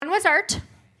was art,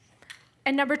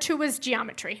 and number 2 was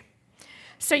geometry.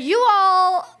 So you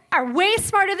all are way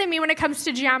smarter than me when it comes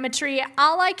to geometry.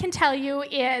 All I can tell you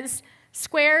is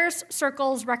squares,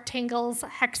 circles, rectangles,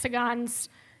 hexagons,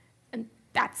 and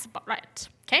that's about right,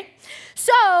 okay?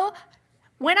 So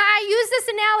when I use this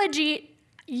analogy,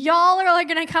 y'all are like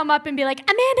going to come up and be like,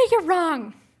 Amanda, you're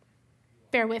wrong.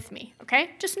 Bear with me,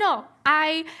 okay? Just know,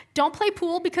 I don't play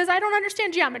pool because I don't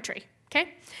understand geometry,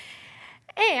 okay?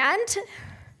 And,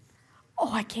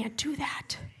 I can't do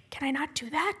that. Can I not do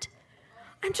that?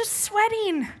 I'm just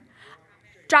sweating.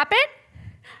 Drop it.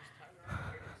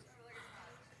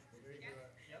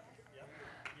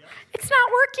 It's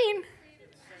not working.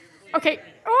 Okay.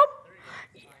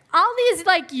 All these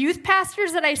youth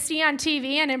pastors that I see on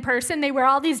TV and in person, they wear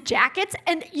all these jackets,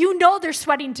 and they're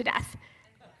sweating to death.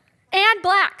 And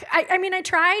black. I mean, I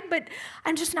tried, but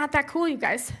I'm just not that cool, you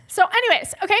guys. So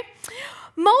anyways, okay.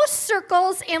 Most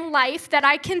circles in life that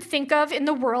I can think of in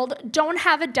the world don't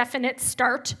have a definite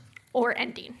start or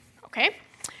ending, okay?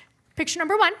 Picture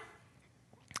number 1,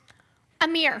 a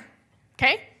mirror,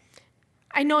 okay?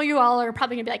 I know you all are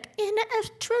probably gonna be like, in a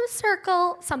true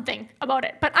circle, something about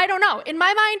it, but I don't know. In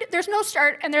my mind, there's no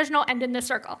start and there's no end in the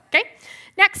circle, okay?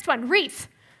 Next one, wreath.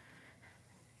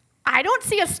 I don't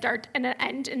see a start and an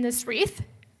end in this wreath.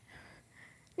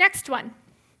 Next one,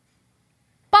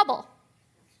 bubble.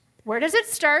 Where does it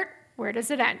start? Where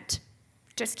does it end?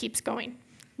 Just keeps going.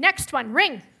 Next one,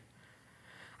 ring.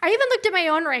 I even looked at my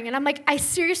own ring, and I'm like, I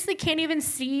seriously can't even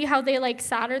see how they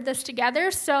soldered this together,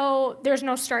 so there's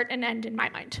no start and end in my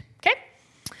mind, okay?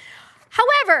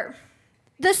 However,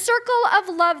 the circle of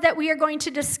love that we are going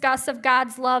to discuss of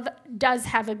God's love does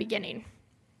have a beginning.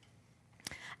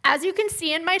 As you can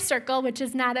see in my circle, which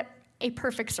is not a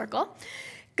perfect circle,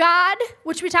 God,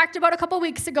 which we talked about a couple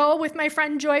weeks ago with my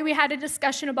friend Joy, we had a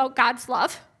discussion about God's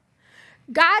love.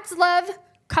 God's love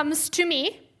comes to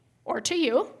me, or to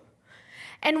you,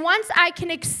 and once I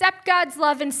can accept God's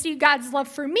love and see God's love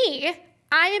for me,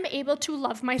 I am able to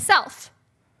love myself.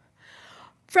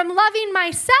 From loving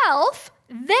myself,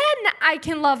 then I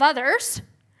can love others,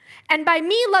 and by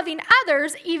me loving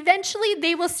others, eventually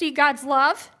they will see God's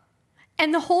love,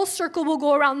 and the whole circle will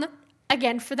go around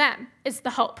again for them, is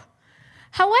the hope.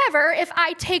 However, if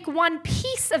I take one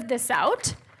piece of this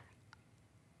out,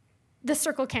 the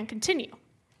circle can't continue,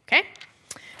 okay?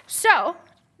 So,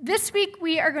 this week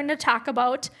we are going to talk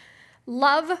about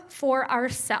love for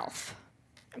ourselves,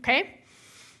 okay?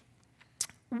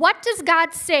 What does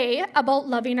God say about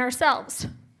loving ourselves?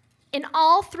 In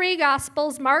all 3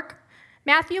 Gospels,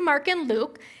 Matthew, Mark, and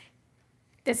Luke,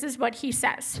 this is what he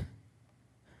says.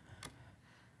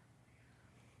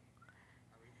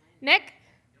 Nick?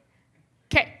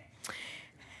 Okay.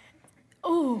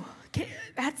 Okay,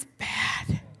 that's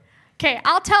bad. Okay,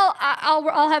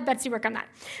 I'll have Betsy work on that.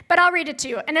 But I'll read it to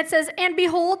you. And it says, and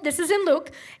behold, this is in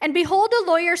Luke, and behold, a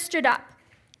lawyer stood up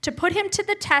to put him to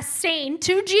the test, saying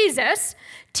to Jesus,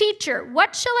 Teacher,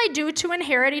 what shall I do to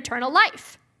inherit eternal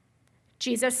life?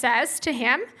 Jesus says to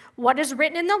him, what is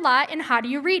written in the law, and how do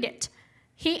you read it?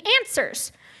 He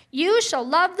answers, you shall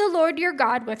love the Lord your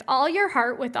God with all your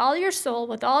heart, with all your soul,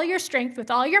 with all your strength, with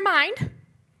all your mind,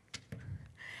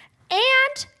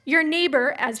 and your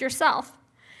neighbor as yourself.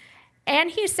 And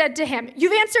he said to him,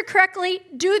 you've answered correctly,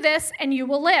 do this and you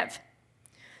will live.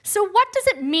 So what does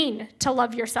it mean to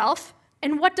love yourself?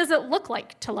 And what does it look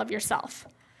like to love yourself?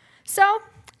 So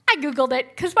I Googled it,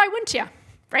 because why wouldn't you,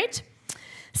 right?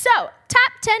 So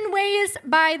top 10 ways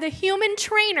by the Human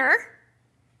Trainer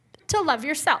to love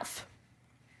yourself.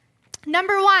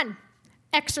 Number 1,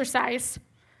 exercise.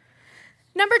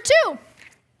 Number 2,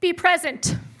 be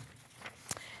present.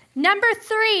 Number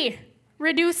 3,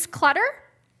 reduce clutter.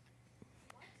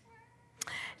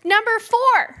 Number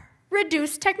 4,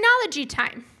 reduce technology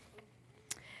time.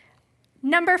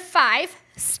 Number 5,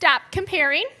 stop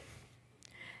comparing.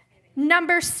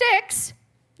 Number 6,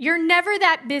 you're never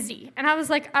that busy. And I was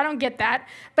like, I don't get that.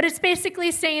 But it's basically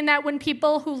saying that when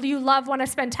people who you love want to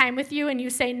spend time with you and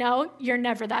you say no, you're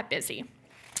never that busy.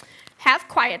 Have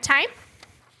quiet time.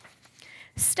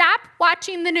 Stop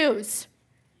watching the news.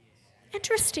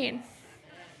 Interesting.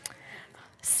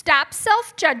 Stop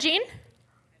self-judging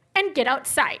and get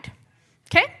outside.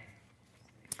 Okay?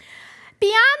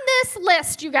 Beyond this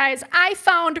list, you guys, I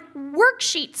found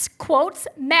worksheets, quotes,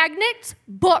 magnets,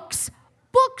 books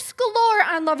galore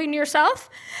on loving yourself,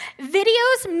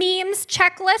 videos, memes,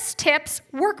 checklists, tips,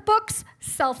 workbooks,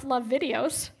 self-love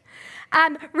videos,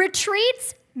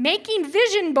 retreats, making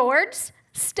vision boards,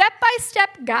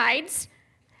 step-by-step guides,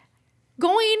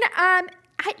 I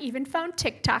even found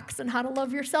TikToks on how to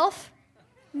love yourself.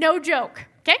 No joke,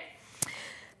 okay?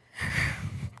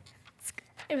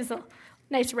 it was a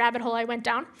nice rabbit hole I went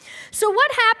down. So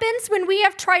what happens when we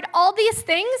have tried all these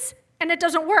things and it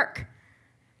doesn't work?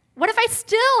 What if I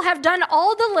still have done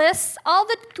all the lists, all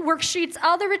the worksheets,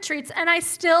 all the retreats, and I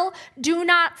still do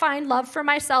not find love for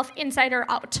myself inside or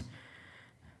out?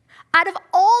 Out of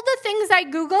all the things I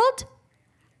Googled,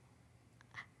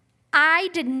 I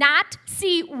did not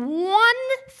see one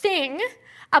thing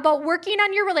about working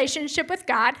on your relationship with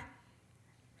God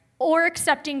or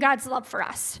accepting God's love for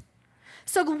us.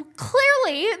 So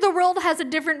clearly, the world has a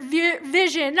different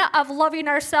vision of loving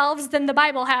ourselves than the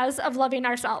Bible has of loving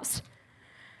ourselves.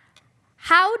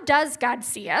 How does God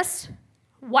see us?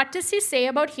 What does he say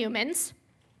about humans?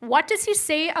 What does he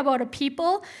say about a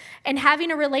people and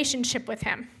having a relationship with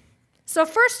him? So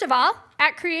first of all,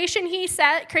 at creation, he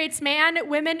creates man,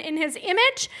 women in his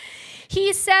image.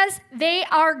 He says they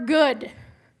are good.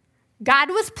 God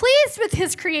was pleased with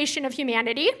his creation of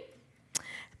humanity,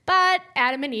 but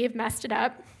Adam and Eve messed it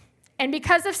up. And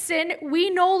because of sin, we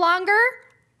no longer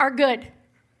are good.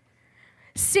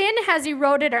 Sin has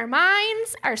eroded our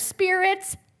minds, our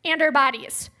spirits, and our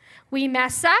bodies. We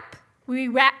mess up. We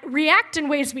react in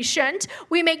ways we shouldn't.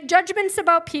 We make judgments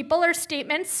about people or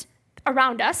statements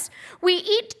around us. We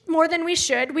eat more than we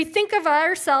should. We think of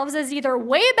ourselves as either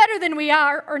way better than we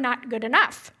are or not good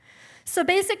enough. So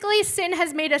basically, sin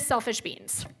has made us selfish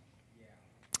beings.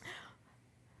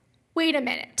 Wait a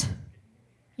minute.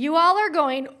 You all are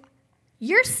going,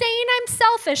 you're saying I'm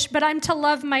selfish, but I'm to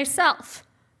love myself.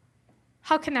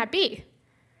 How can that be?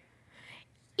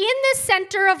 In the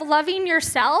center of loving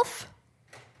yourself,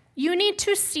 you need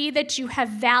to see that you have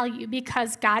value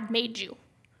because God made you.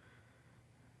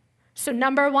 So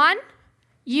number one,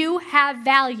 you have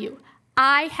value.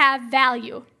 I have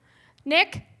value.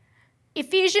 Nick,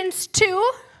 Ephesians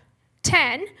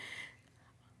 2:10.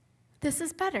 This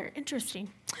is better.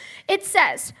 Interesting. It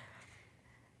says,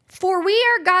 "For we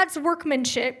are God's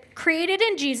workmanship, created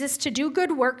in Jesus to do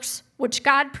good works, which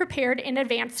God prepared in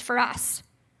advance for us."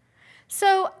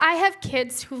 So I have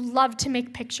kids who love to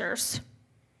make pictures.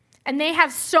 And they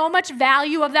have so much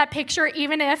value of that picture,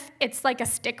 even if it's like a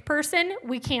stick person,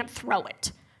 we can't throw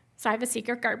it. So I have a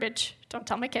secret garbage. Don't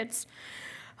tell my kids.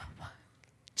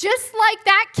 Just like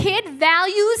that kid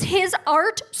values his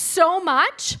art so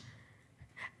much,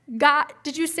 God,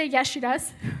 did you say yes, she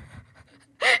does?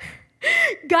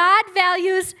 God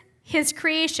values his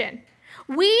creation.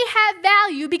 We have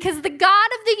value because the God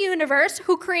of the universe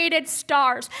who created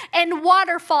stars and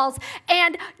waterfalls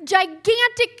and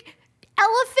gigantic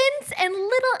elephants and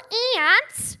little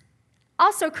ants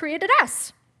also created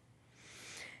us.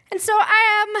 And so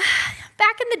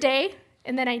back in the day,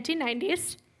 in the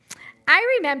 1990s, I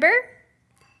remember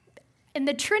I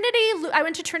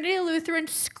went to Trinity Lutheran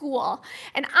School,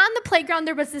 and on the playground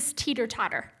there was this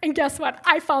teeter-totter. And guess what?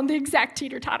 I found the exact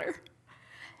teeter-totter.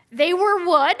 They were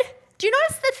wood. Do you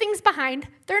notice the things behind?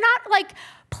 They're not like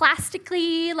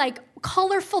plastically, like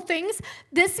colorful things.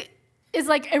 This is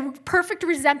like a perfect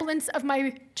resemblance of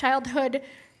my childhood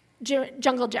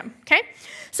jungle gym, okay?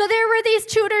 So there were these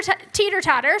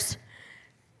teeter-totters,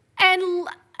 and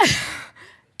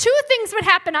two things would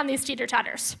happen on these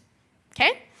teeter-totters,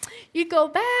 okay? You'd go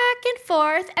back and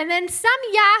forth, and then some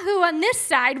yahoo on this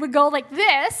side would go like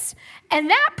this, and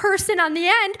that person on the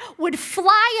end would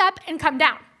fly up and come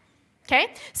down,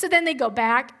 okay? So then they go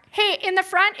back. Hey, in the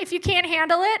front, if you can't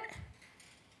handle it,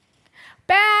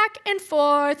 back and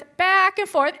forth,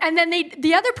 and then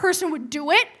the other person would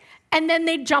do it, and then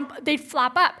they'd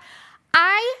flop up.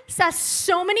 I saw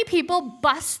so many people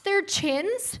bust their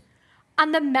chins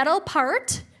on the metal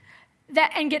part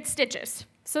and get stitches.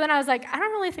 So then I was like, I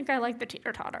don't really think I like the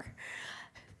teeter-totter.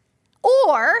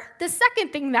 Or the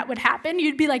second thing that would happen,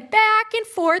 you'd be like back and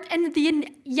forth, and the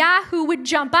yahoo would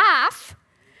jump off,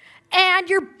 and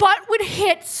your butt would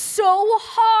hit so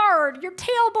hard, your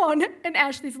tailbone. And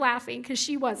Ashley's laughing because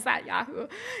she was that yahoo.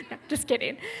 No, just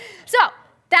kidding. So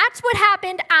that's what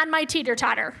happened on my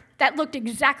teeter-totter that looked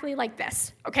exactly like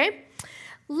this, okay?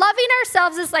 Loving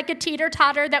ourselves is like a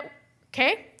teeter-totter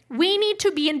we need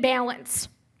to be in balance.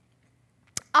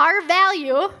 Our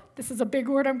value, this is a big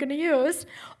word I'm going to use,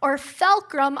 or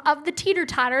fulcrum of the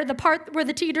teeter-totter, the part where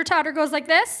the teeter-totter goes like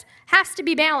this, has to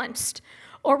be balanced.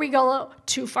 Or we go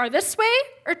too far this way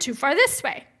or too far this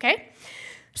way, okay?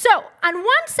 So on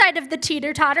one side of the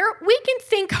teeter-totter, we can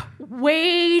think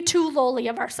way too lowly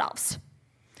of ourselves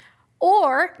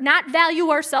or not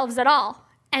value ourselves at all.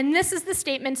 And this is the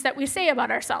statements that we say about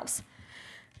ourselves.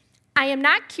 I am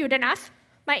not cute enough.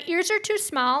 My ears are too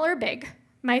small or big.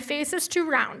 My face is too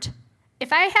round.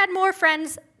 If I had more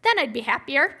friends, then I'd be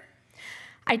happier.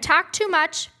 I talk too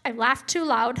much. I laugh too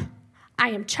loud. I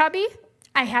am chubby.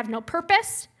 I have no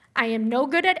purpose. I am no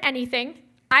good at anything.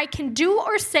 I can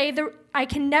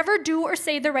never do or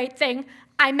say the right thing.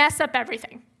 I mess up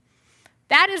everything.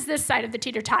 That is this side of the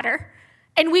teeter-totter,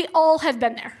 and we all have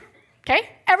been there, okay?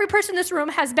 Every person in this room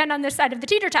has been on this side of the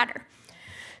teeter-totter.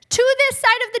 To this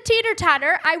side of the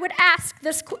teeter-totter, I would ask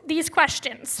these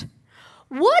questions.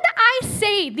 Would I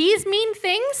say these mean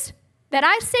things that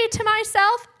I say to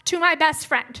myself to my best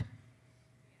friend?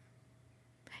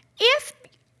 If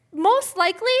most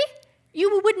likely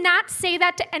you would not say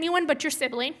that to anyone but your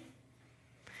sibling,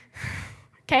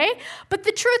 okay? But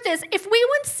the truth is, if we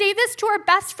wouldn't say this to our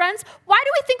best friends, why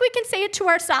do we think we can say it to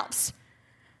ourselves?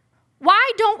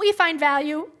 Why don't we find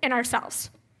value in ourselves?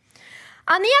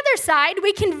 On the other side,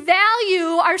 we can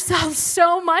value ourselves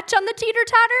so much on the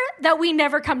teeter-totter that we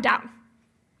never come down.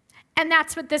 And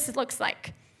that's what this looks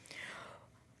like.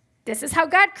 This is how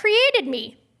God created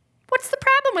me. What's the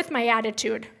problem with my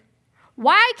attitude?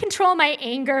 Why control my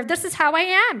anger? This is how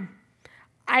I am.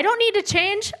 I don't need to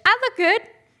change. I look good.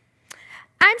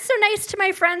 I'm so nice to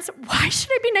my friends. Why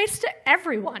should I be nice to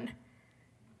everyone?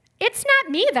 It's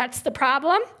not me that's the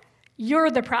problem.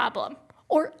 You're the problem.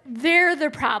 Or they're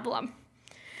the problem.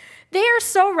 They are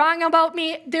so wrong about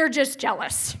me, they're just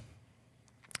jealous.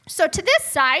 So to this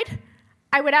side,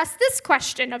 I would ask this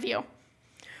question of you.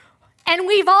 And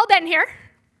we've all been here,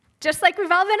 just like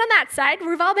we've all been on that side.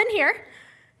 We've all been here.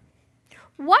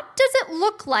 What does it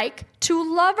look like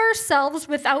to love ourselves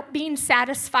without being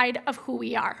satisfied of who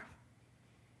we are?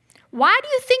 Why do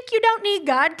you think you don't need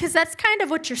God? Because that's kind of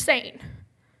what you're saying.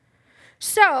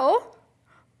 So,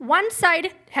 one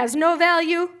side has no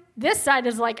value. This side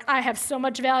is like, I have so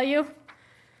much value.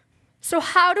 So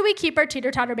how do we keep our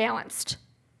teeter-totter balanced?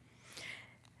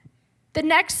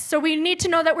 So we need to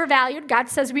know that we're valued. God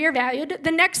says we are valued.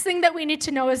 The next thing that we need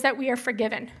to know is that we are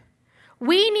forgiven.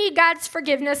 We need God's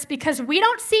forgiveness because we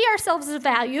don't see ourselves as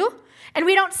value, and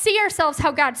we don't see ourselves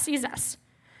how God sees us.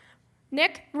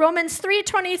 Nick, Romans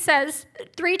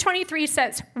 3:23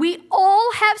 says, we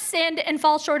all have sinned and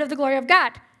fall short of the glory of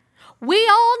God. We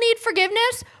all need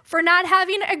forgiveness for not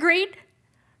having a great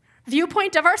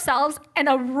viewpoint of ourselves and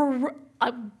a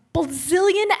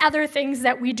bazillion other things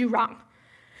that we do wrong.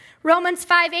 Romans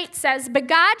 5:8 says, but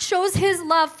God shows his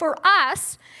love for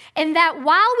us in that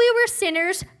while we were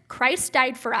sinners, Christ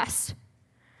died for us.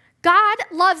 God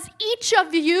loves each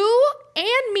of you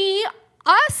and me,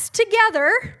 us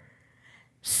together,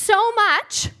 so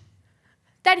much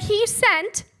that he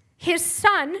sent his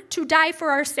son to die for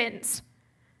our sins.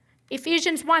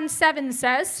 Ephesians 1:7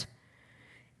 says,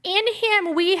 in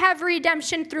him we have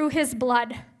redemption through his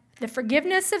blood, the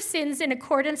forgiveness of sins in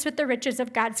accordance with the riches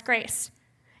of God's grace.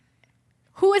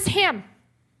 Who is him?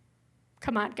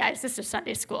 Come on, guys, this is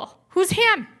Sunday school. Who's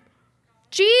him?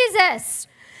 Jesus.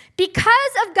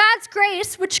 Because of God's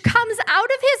grace, which comes out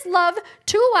of his love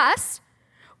to us,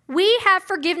 we have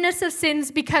forgiveness of sins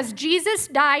because Jesus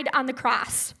died on the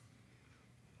cross.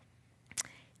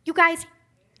 You guys,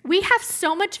 we have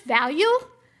so much value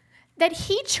that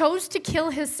he chose to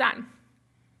kill his son.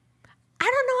 I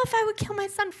don't know if I would kill my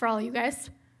son for all you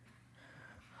guys.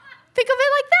 Think of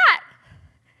it like that.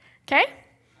 Okay?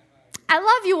 I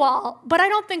love you all, but I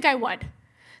don't think I would.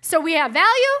 So we have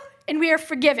value and we are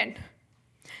forgiven.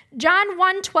 John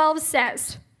 1:12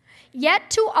 says, yet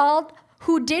to all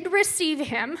who did receive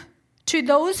him, to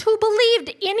those who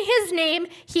believed in his name,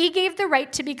 he gave the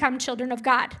right to become children of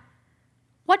God.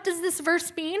 What does this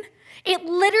verse mean? It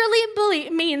literally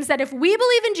means that if we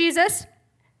believe in Jesus,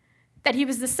 that he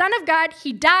was the Son of God,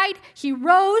 he died, he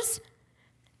rose,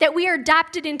 that we are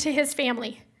adopted into his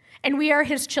family, and we are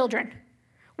his children.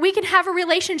 We can have a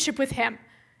relationship with him,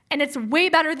 and it's way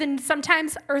better than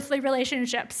sometimes earthly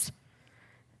relationships.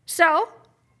 So,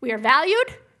 we are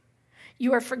valued,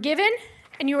 you are forgiven,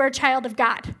 and you are a child of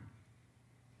God.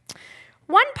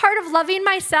 One part of loving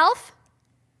myself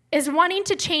is wanting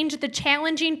to change the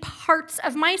challenging parts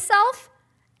of myself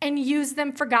and use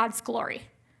them for God's glory.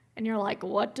 And you're like,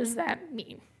 what does that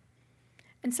mean?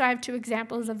 And so I have two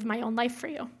examples of my own life for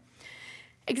you.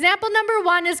 Example number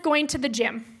one is going to the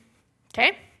gym,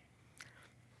 okay?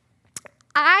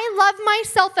 I love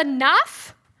myself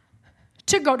enough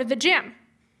to go to the gym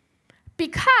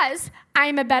because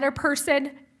I'm a better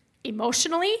person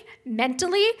emotionally,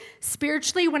 mentally,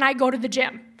 spiritually when I go to the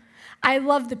gym. I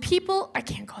love the people. I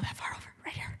can't go that far over.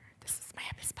 Right here. This is my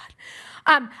happy spot.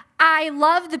 I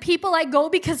love the people I go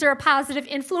because they're a positive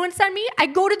influence on me. I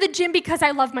go to the gym because I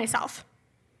love myself.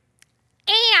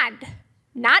 And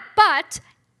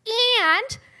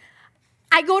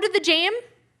I go to the gym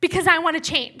because I want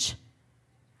to change.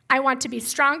 I want to be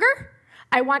stronger.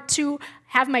 I want to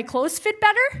have my clothes fit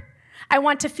better. I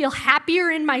want to feel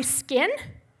happier in my skin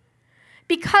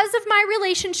Because of my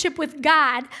relationship with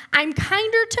God, I'm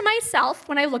kinder to myself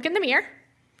when I look in the mirror.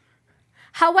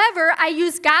 However, I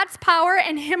use God's power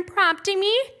and Him prompting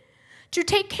me to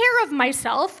take care of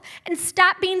myself and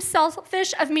stop being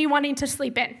selfish of me wanting to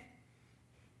sleep in.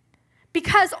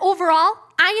 Because overall,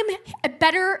 I am a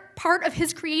better part of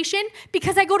His creation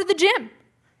because I go to the gym,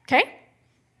 okay?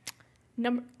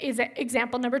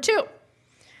 Example number 2.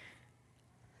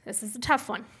 This is a tough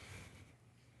one.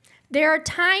 There are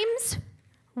times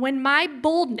when my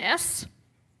boldness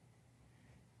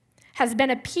has been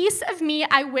a piece of me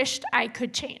I wished I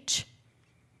could change.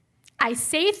 I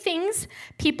say things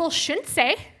people shouldn't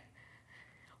say,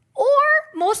 or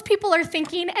most people are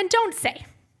thinking and don't say.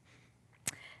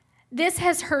 This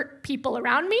has hurt people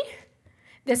around me.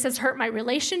 This has hurt my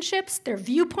relationships, their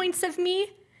viewpoints of me,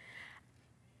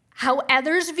 how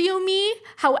others view me,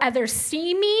 how others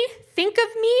see me, think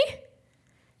of me.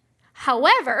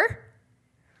 However,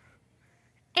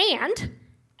 and,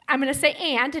 I'm going to say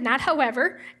and not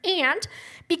however, and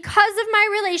because of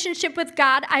my relationship with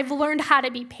God, I've learned how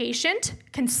to be patient,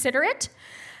 considerate.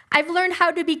 I've learned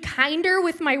how to be kinder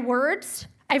with my words.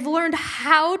 I've learned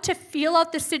how to feel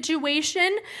out the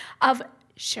situation of,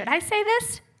 should I say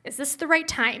this? Is this the right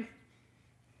time?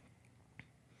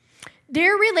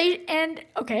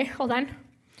 Hold on.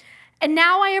 And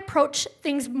now I approach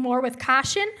things more with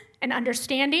caution and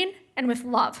understanding and with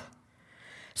love.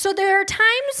 So there are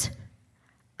times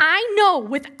I know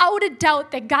without a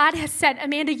doubt that God has said,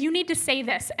 Amanda, you need to say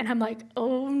this. And I'm like,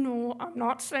 oh no, I'm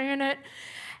not saying it.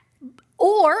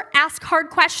 Or ask hard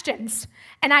questions,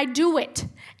 and I do it.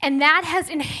 And that has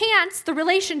enhanced the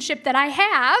relationship that I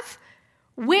have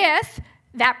with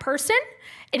that person.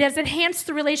 It has enhanced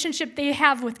the relationship they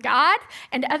have with God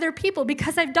and other people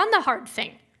because I've done the hard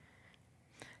thing.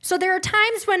 So there are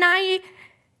times when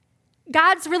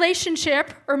God's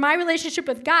relationship or my relationship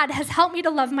with God has helped me to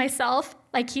love myself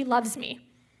like He loves me.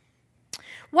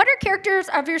 What are characters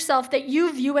of yourself that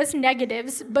you view as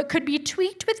negatives but could be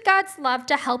tweaked with God's love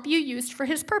to help you used for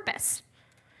His purpose?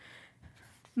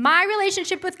 My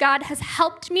relationship with God has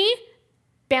helped me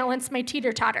balance my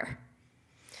teeter-totter.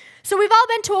 So we've all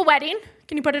been to a wedding.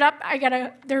 Can you put it up?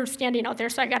 They're standing out there,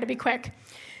 so I got to be quick.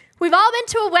 We've all been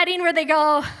to a wedding where they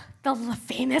go, the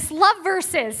famous love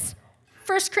verses.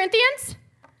 1 Corinthians?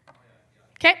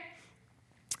 Okay.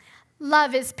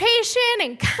 Love is patient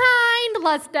and kind.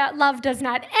 Love does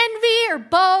not envy or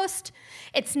boast.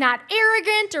 It's not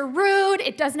arrogant or rude.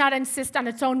 It does not insist on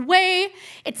its own way.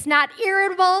 It's not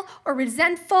irritable or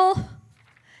resentful.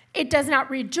 It does not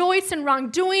rejoice in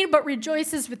wrongdoing, but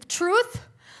rejoices with truth.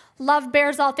 Love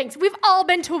bears all things. We've all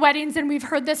been to weddings and we've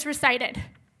heard this recited.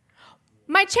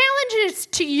 My challenge is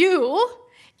to you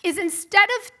is instead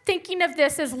of thinking of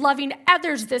this as loving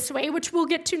others this way, which we'll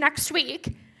get to next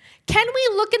week, can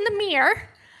we look in the mirror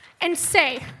and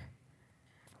say,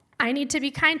 I need to be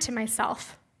kind to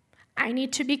myself. I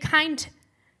need to be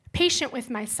patient with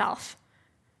myself.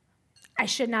 I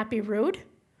should not be rude.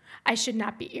 I should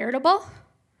not be irritable.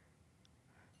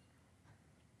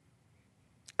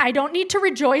 I don't need to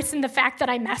rejoice in the fact that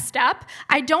I messed up.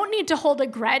 I don't need to hold a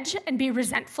grudge and be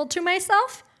resentful to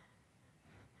myself.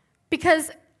 Because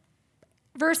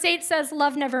verse 8 says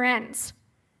love never ends.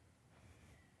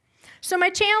 So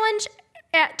my challenge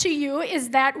to you is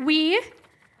that we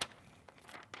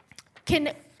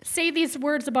can say these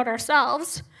words about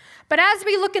ourselves, but as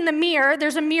we look in the mirror,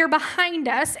 there's a mirror behind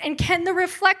us, and can the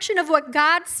reflection of what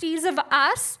God sees of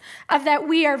us, of that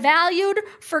we are valued,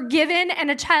 forgiven,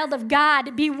 and a child of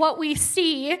God, be what we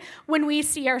see when we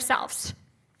see ourselves?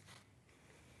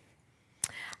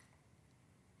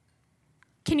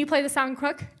 Can you play the song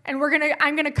quick? And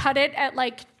I'm gonna cut it at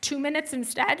like 2 minutes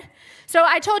instead. So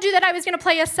I told you that I was gonna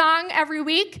play a song every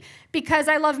week because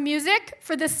I love music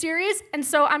for this series, and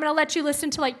so I'm gonna let you listen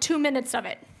to like 2 minutes of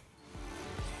it.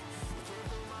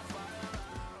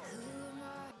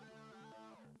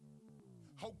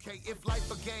 Okay, if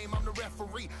life a game, I'm the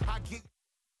referee. I get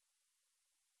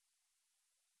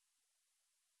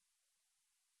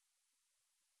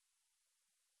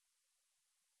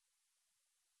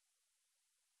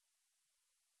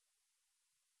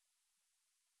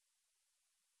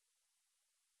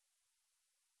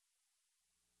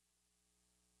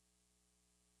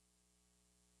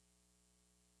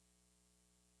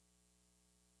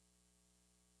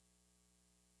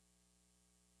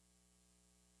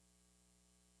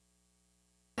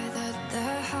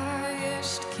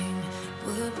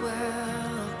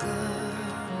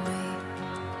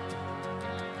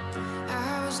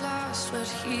but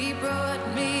He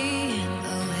brought me in.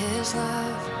 Oh, His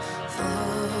love for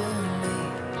me.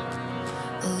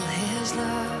 Oh, His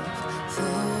love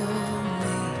for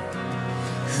me.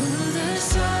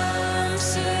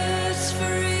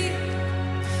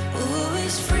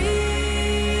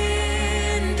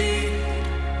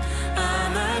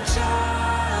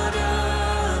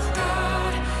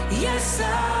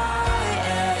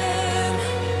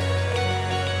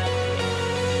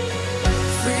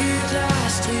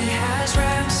 He has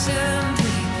ransomed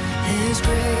me. His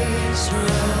grace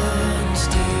runs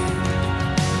deep.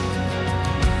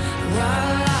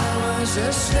 While I was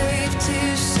a slave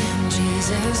to sin,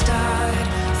 Jesus died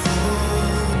for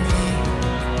me.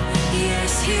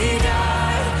 Yes, He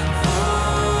died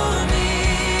for me.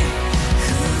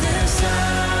 Who the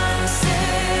Son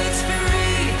sets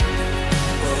free,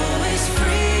 always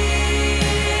free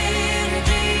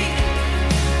indeed.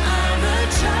 I'm a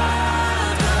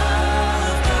child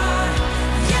of God.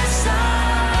 Yes, I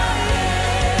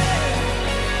am.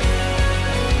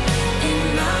 In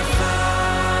my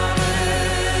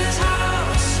Father's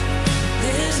house,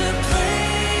 there's a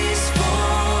place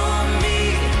for me.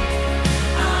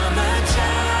 I'm a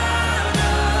child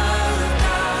of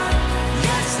God.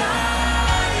 Yes, I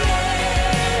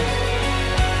am.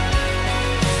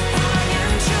 I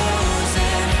am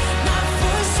chosen, not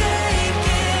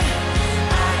forsaken.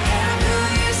 I am who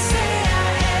you say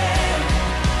I am.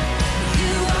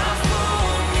 You are for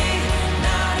me,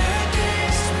 not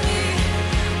against me.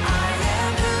 I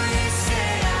am who you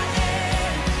say I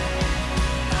am.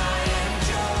 I am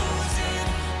chosen,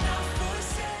 not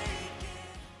forsaken.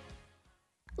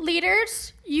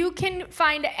 Leaders, you can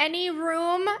find any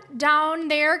room down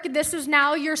there. This is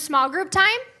now your small group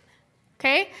time.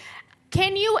 Okay?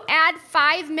 Can you add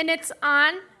 5 minutes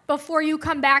on before you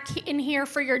come back in here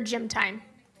for your gym time?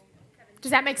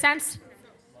 Does that make sense?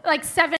 Like 7